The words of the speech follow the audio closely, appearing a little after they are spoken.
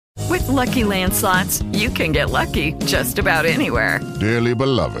Lucky Land Slots, you can get lucky just about anywhere. Dearly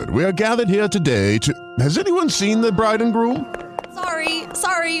beloved, we are gathered here today to... Has anyone seen the bride and groom?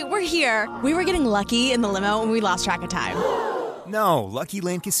 Sorry, we're here. We were getting lucky in the limo and we lost track of time. No, Lucky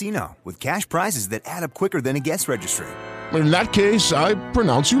Land Casino, with cash prizes that add up quicker than a guest registry. In that case, I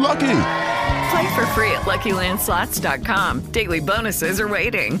pronounce you lucky. Play for free at LuckyLandSlots.com. Daily bonuses are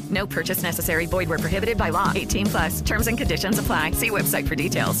waiting. No purchase necessary. Void where prohibited by law. 18+. Terms and conditions apply. See website for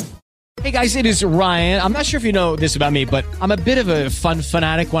details. Hey guys, it is Ryan. I'm not sure if you know this about me, but I'm a bit of a fun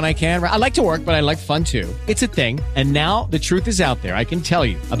fanatic when I can. I like to work, but I like fun too. It's a thing. And now the truth is out there. I can tell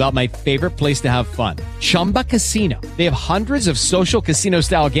you about my favorite place to have fun. Chumba Casino. They have hundreds of social casino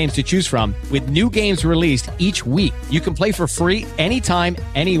style games to choose from with new games released each week. You can play for free anytime,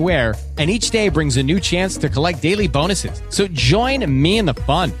 anywhere. And each day brings a new chance to collect daily bonuses. So join me in the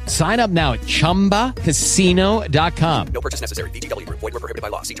fun. Sign up now at ChumbaCasino.com. No purchase necessary. VGW. Void where prohibited by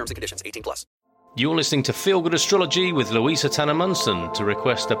law. See terms and conditions. 18+. You're listening to Feel Good Astrology with Louisa Tanner Munson. To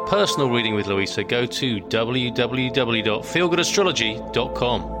request a personal reading with Louisa, go to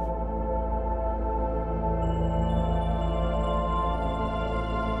www.feelgoodastrology.com.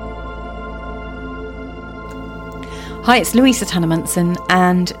 Hi, it's Louisa Tanner Munson,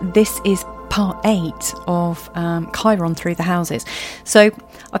 and this is part 8 of Chiron Through the Houses. So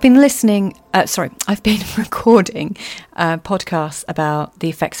I've been recording podcasts about the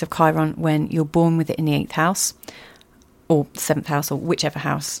effects of Chiron when you're born with it in the 8th house, or 7th house, or whichever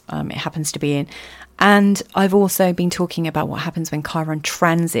house it happens to be in. And I've also been talking about what happens when Chiron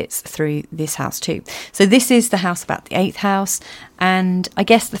transits through this house too. So this is the house about the 8th house. And I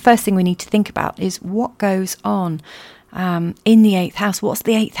guess the first thing we need to think about is what goes on in the 8th house. What's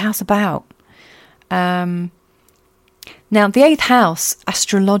the 8th house about? Now, the 8th house,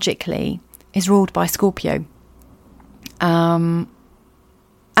 astrologically, is ruled by Scorpio. And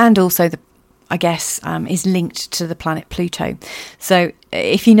also, is linked to the planet Pluto. So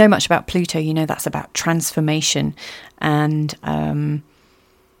if you know much about Pluto, you know that's about transformation and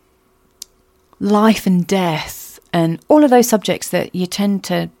life and death and all of those subjects that you tend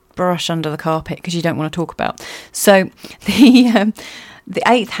to brush under the carpet because you don't want to talk about. So the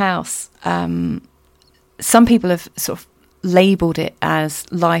 8th house, some people have sort of labelled it as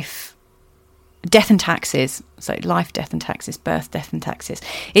life, death and taxes. So life, death and taxes, birth, death and taxes.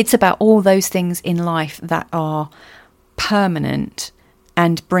 It's about all those things in life that are permanent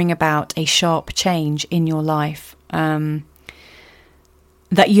and bring about a sharp change in your life that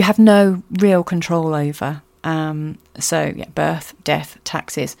you have no real control over. Birth, death,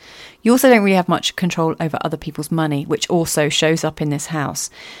 taxes. You also don't really have much control over other people's money, which also shows up in this house.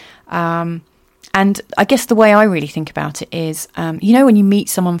 And I guess the way I really think about it is, when you meet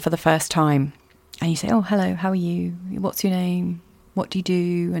someone for the first time and you say, oh, hello, how are you? What's your name? What do you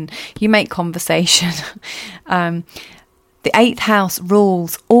do? And you make conversation. The 8th house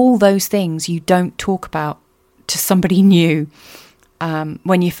rules all those things you don't talk about to somebody new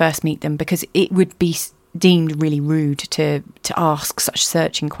when you first meet them, because it would be deemed really rude to ask such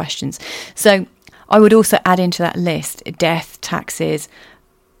searching questions. So I would also add into that list death, taxes,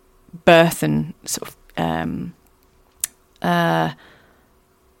 birth, and sort of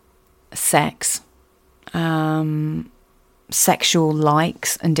sex, sexual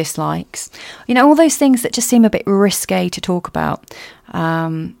likes and dislikes, all those things that just seem a bit risque to talk about.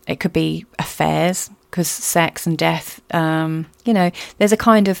 It could be affairs, because sex and death, there's a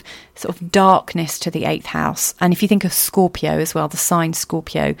kind of sort of darkness to the 8th house. And if you think of Scorpio as well, the sign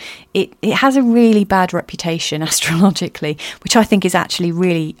Scorpio, it has a really bad reputation astrologically, which I think is actually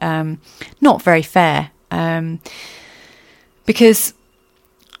really not very fair, because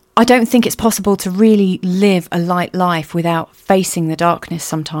I don't think it's possible to really live a light life without facing the darkness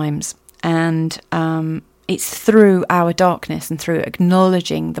sometimes. And it's through our darkness and through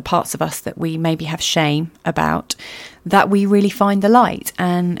acknowledging the parts of us that we maybe have shame about that we really find the light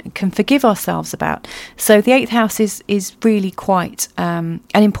and can forgive ourselves about. So the 8th house is really quite an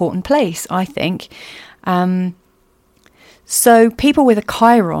important place, I think. So people with a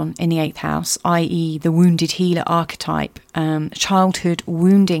Chiron in the 8th house, i.e. the wounded healer archetype, childhood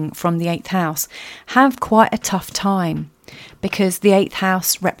wounding from the 8th house, have quite a tough time, because the 8th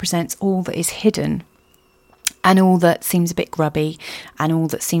house represents all that is hidden and all that seems a bit grubby and all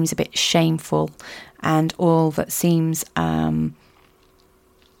that seems a bit shameful and all that seems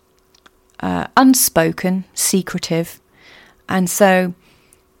unspoken, secretive. And so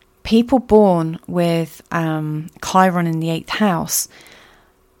people born with Chiron in the 8th house,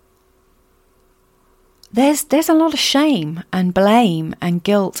 there's a lot of shame and blame and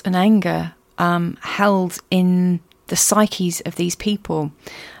guilt and anger held in the psyches of these people.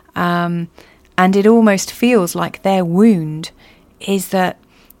 And it almost feels like their wound is that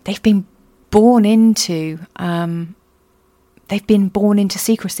they've been born into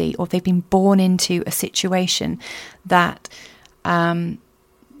secrecy, or they've been born into a situation that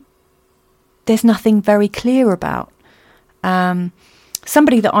there's nothing very clear about.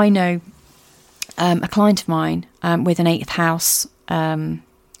 Somebody that I know, a client of mine with an 8th house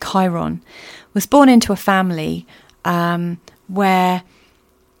Chiron, was born into a family where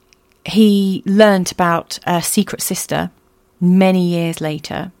he learnt about a secret sister many years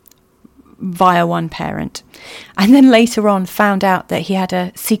later via one parent, and then later on found out that he had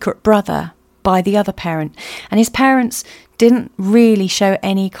a secret brother by the other parent, and his parents didn't really show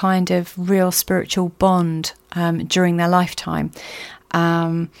any kind of real spiritual bond during their lifetime,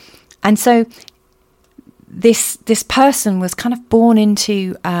 and so this person was kind of born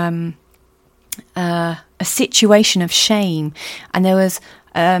into a situation of shame, and there was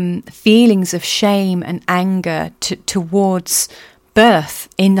feelings of shame and anger towards birth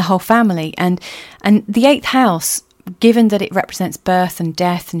in the whole family, and the 8th house, given that it represents birth and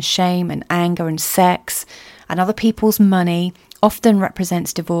death and shame and anger and sex and other people's money, often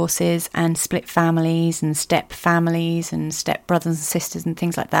represents divorces and split families and step families and step brothers and sisters and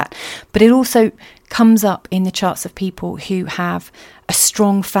things like that. But it also comes up in the charts of people who have a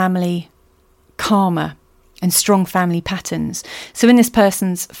strong family karma and strong family patterns. So in this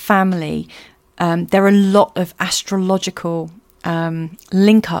person's family, there are a lot of astrological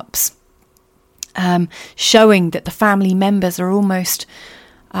link-ups showing that the family members are almost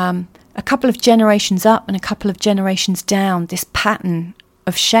a couple of generations up and a couple of generations down. This pattern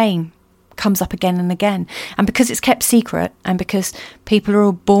of shame comes up again and again. And because it's kept secret, and because people are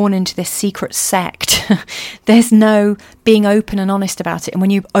all born into this secret sect, there's no being open and honest about it. And when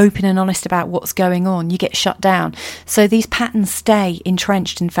you're open and honest about what's going on, you get shut down. So these patterns stay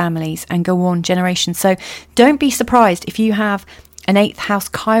entrenched in families and go on generations. So don't be surprised if you have an 8th house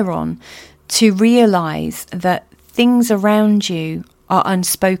Chiron to realise that things around you are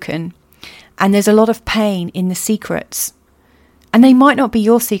unspoken, and there's a lot of pain in the secrets. And they might not be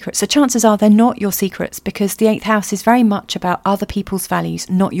your secrets. So chances are they're not your secrets, because the 8th house is very much about other people's values,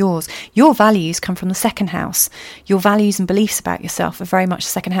 not yours. Your values come from the 2nd house. Your values and beliefs about yourself are very much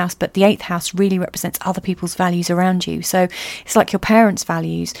the 2nd house, but the 8th house really represents other people's values around you. So it's like your parents'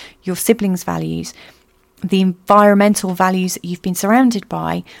 values, your siblings' values, the environmental values that you've been surrounded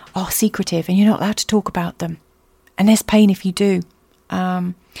by are secretive, and you're not allowed to talk about them. And there's pain if you do.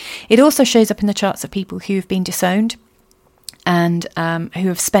 It also shows up in the charts of people who have been disowned, and who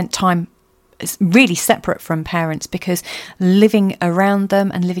have spent time really separate from parents, because living around them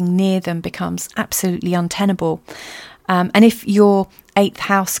and living near them becomes absolutely untenable. And if your 8th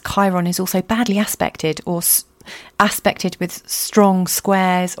house Chiron is also badly aspected, or aspected with strong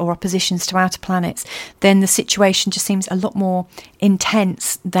squares or oppositions to outer planets, then the situation just seems a lot more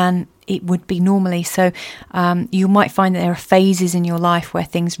intense than it would be normally. So you might find that there are phases in your life where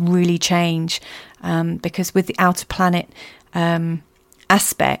things really change, because with the outer planet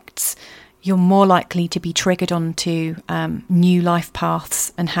aspects, you're more likely to be triggered onto new life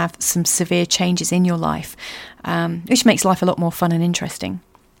paths and have some severe changes in your life, which makes life a lot more fun and interesting.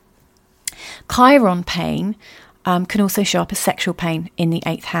 Chiron pain can also show up as sexual pain in the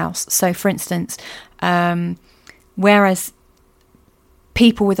 8th house. So, for instance, whereas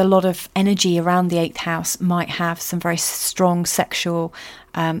people with a lot of energy around the 8th house might have some very strong sexual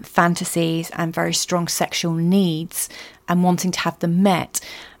fantasies and very strong sexual needs and wanting to have them met,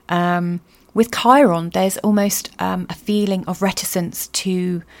 with Chiron, there's almost a feeling of reticence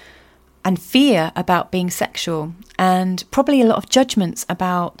to and fear about being sexual, and probably a lot of judgments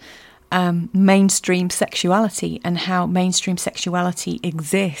about mainstream sexuality and how mainstream sexuality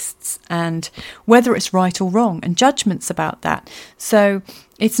exists and whether it's right or wrong, and judgments about that. So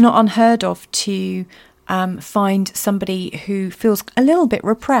it's not unheard of to find somebody who feels a little bit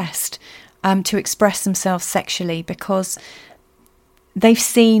repressed to express themselves sexually, because they've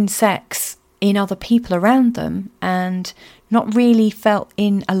seen sex in other people around them and not really felt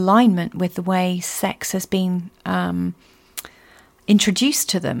in alignment with the way sex has been introduced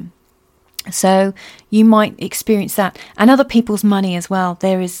to them. So you might experience that. And other people's money as well.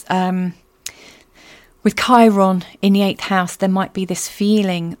 There is, with Chiron in the 8th house, there might be this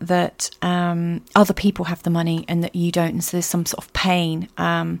feeling that other people have the money and that you don't. And so there's some sort of pain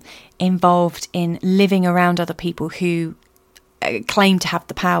involved in living around other people who claim to have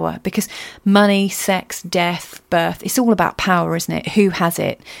the power, because money, sex, death, birth, it's all about power, isn't it? Who has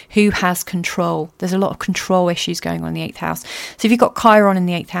it? Who has control? There's a lot of control issues going on in the 8th house. So if you've got Chiron in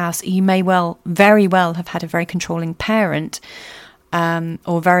the 8th house, you may very well have had a very controlling parent,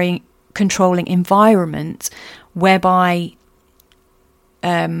 or very controlling environment, whereby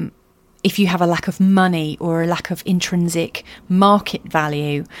if you have a lack of money or a lack of intrinsic market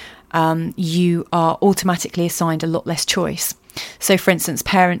value, you are automatically assigned a lot less choice. So, for instance,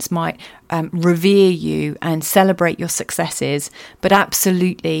 parents might revere you and celebrate your successes, but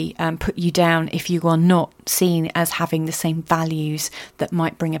absolutely put you down if you are not seen as having the same values that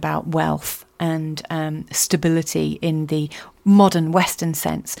might bring about wealth and stability in the modern Western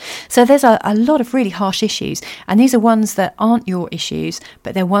sense. So there's a lot of really harsh issues, and these are ones that aren't your issues,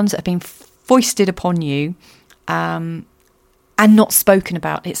 but they're ones that have been foisted upon you and not spoken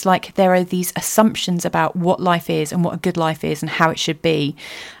about. It's like there are these assumptions about what life is and what a good life is and how it should be.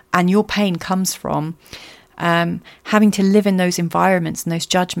 And your pain comes from having to live in those environments and those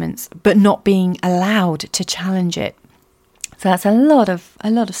judgments, but not being allowed to challenge it. So that's a lot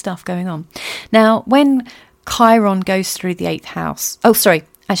of stuff going on. Now, when Chiron goes through the 8th house... Oh, sorry.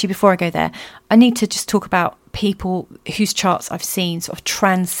 Actually, before I go there, I need to just talk about people whose charts I've seen sort of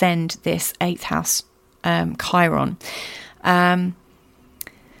transcend this 8th house Chiron.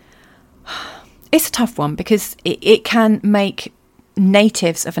 It's a tough one because it can make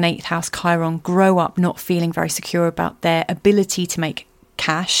natives of an 8th house Chiron grow up not feeling very secure about their ability to make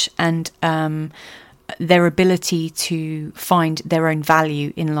cash and their ability to find their own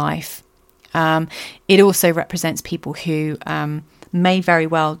value in life. It also represents people who may very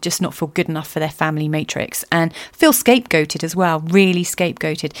well just not feel good enough for their family matrix and feel scapegoated as well, really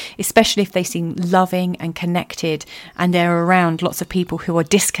scapegoated, especially if they seem loving and connected and they're around lots of people who are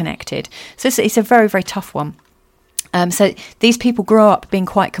disconnected. So it's a very, very tough one. So these people grow up being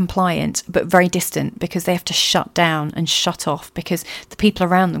quite compliant but very distant because they have to shut down and shut off because the people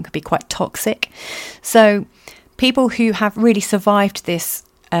around them could be quite toxic. So people who have really survived this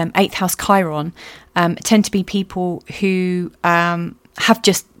 8th house Chiron tend to be people who have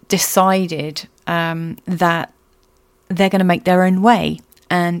just decided that they're going to make their own way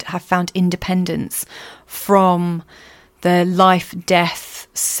and have found independence from the life, death,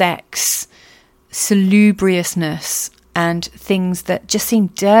 sex, salubriousness and things that just seem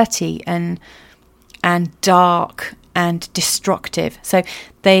dirty and dark and destructive. So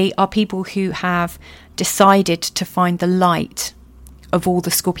they are people who have decided to find the light of all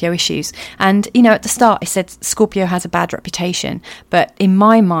the Scorpio issues. And, you know, at the start I said Scorpio has a bad reputation, but in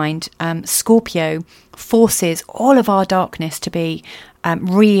my mind, Scorpio forces all of our darkness to be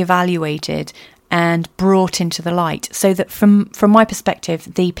re-evaluated and brought into the light, so that from my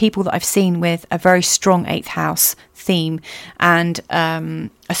perspective, the people that I've seen with a very strong 8th house theme and a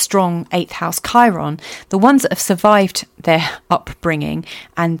strong 8th house Chiron, the ones that have survived their upbringing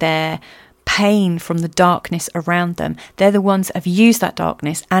and their pain from the darkness around them, they're the ones that have used that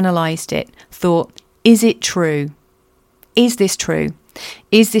darkness, analysed it, thought, is it true? Is this true?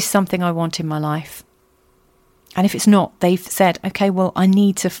 Is this something I want in my life? And if it's not, they've said, okay, well, I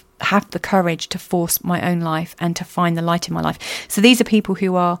need to have the courage to force my own life and to find the light in my life. So these are people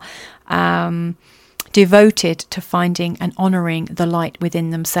who are devoted to finding and honouring the light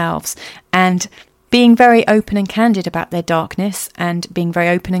within themselves and being very open and candid about their darkness and being very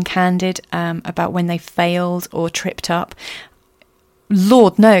open and candid about when they failed or tripped up.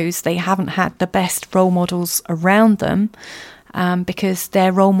 Lord knows they haven't had the best role models around them because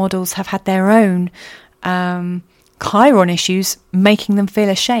their role models have had their own Chiron issues, making them feel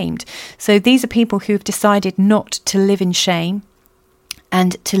ashamed. So these are people who have decided not to live in shame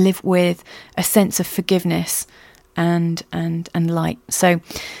and to live with a sense of forgiveness and light. So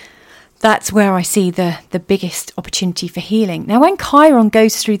that's where I see the biggest opportunity for healing. Now, when Chiron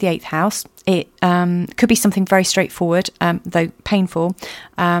goes through the 8th house, it could be something very straightforward, though painful,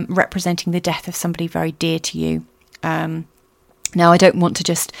 representing the death of somebody very dear to you. Now, I don't want to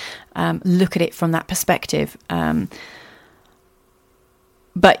just look at it from that perspective.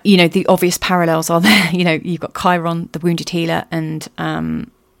 But, you know, the obvious parallels are there. You know, you've got Chiron, the wounded healer, and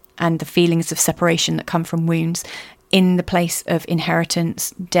the feelings of separation that come from wounds in the place of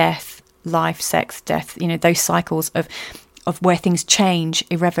inheritance, death, life, sex, death, you know, those cycles of where things change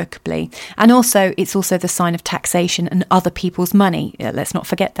irrevocably. And also, it's also the sign of taxation and other people's money. Let's not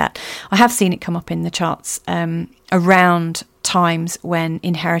forget that. I have seen it come up in the charts around times when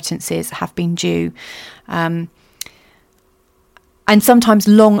inheritances have been due, and sometimes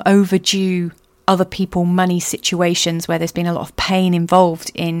long overdue other people money situations where there's been a lot of pain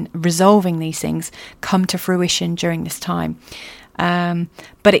involved in resolving these things come to fruition during this time.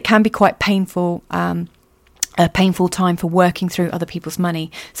 But it can be quite painful a painful time for working through other people's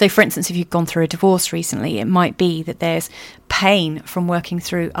money. So, for instance, if you've gone through a divorce recently, it might be that there's pain from working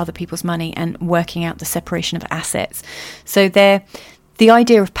through other people's money and working out the separation of assets. So the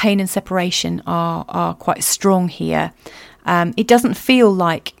idea of pain and separation are quite strong here. It doesn't feel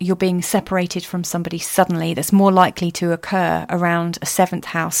like you're being separated from somebody suddenly. That's more likely to occur around a 7th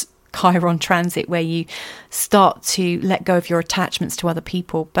house Chiron transit, where you start to let go of your attachments to other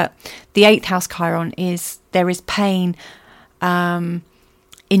people. But the 8th house Chiron there is pain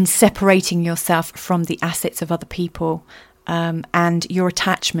in separating yourself from the assets of other people, and your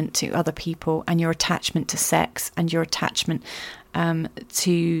attachment to other people, and your attachment to sex, and your attachment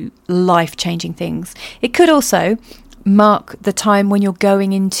to life-changing things. It could also mark the time when you're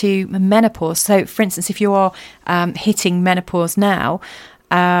going into menopause. So, for instance, if you are hitting menopause now,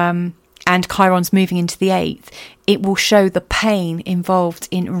 and Chiron's moving into the 8th, it will show the pain involved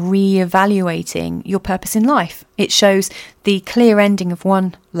in re-evaluating your purpose in life. It shows the clear ending of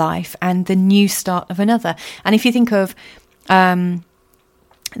one life and the new start of another. And if you think of the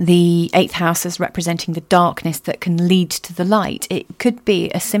 8th house as representing the darkness that can lead to the light, it could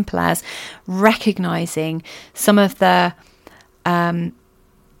be as simple as recognizing some of the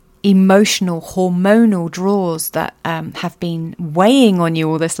emotional, hormonal draws that have been weighing on you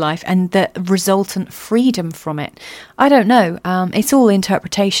all this life, and the resultant freedom from it. I don't know. It's all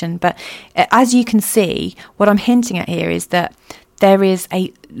interpretation, but as you can see, what I'm hinting at here is that there is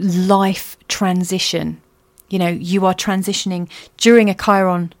a life transition. You know, you are transitioning during a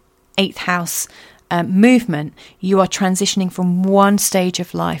Chiron 8th house movement. You are transitioning from one stage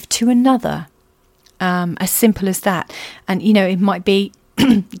of life to another, as simple as that. And, you know, it might be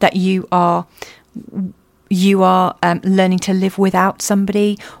that you are learning to live without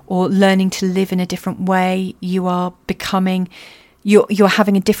somebody, or learning to live in a different way. You are becoming, you're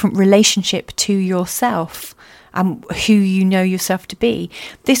having a different relationship to yourself, who you know yourself to be.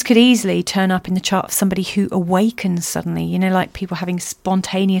 This could easily turn up in the chart of somebody who awakens suddenly, you know, like people having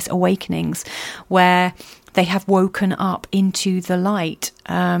spontaneous awakenings where they have woken up into the light.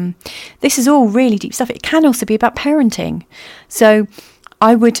 This is all really deep stuff. It can also be about parenting. So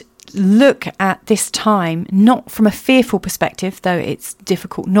I would look at this time not from a fearful perspective, though it's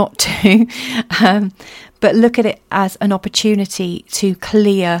difficult not to, but look at it as an opportunity to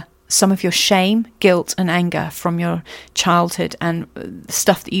clear some of your shame, guilt and anger from your childhood, and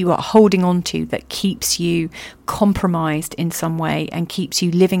stuff that you are holding on to that keeps you compromised in some way and keeps you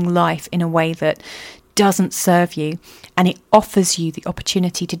living life in a way that doesn't serve you. And it offers you the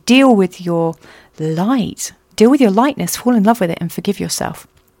opportunity to deal with your light, deal with your lightness, fall in love with it and forgive yourself.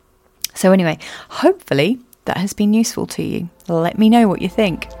 So anyway, hopefully that has been useful to you. Let me know what you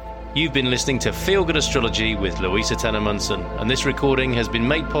think. You've been listening to Feel Good Astrology with Louisa Tanner Munson, and this recording has been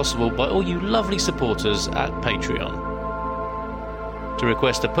made possible by all you lovely supporters at Patreon. To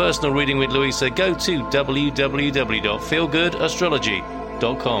request a personal reading with Louisa, go to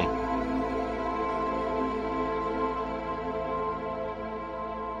www.feelgoodastrology.com.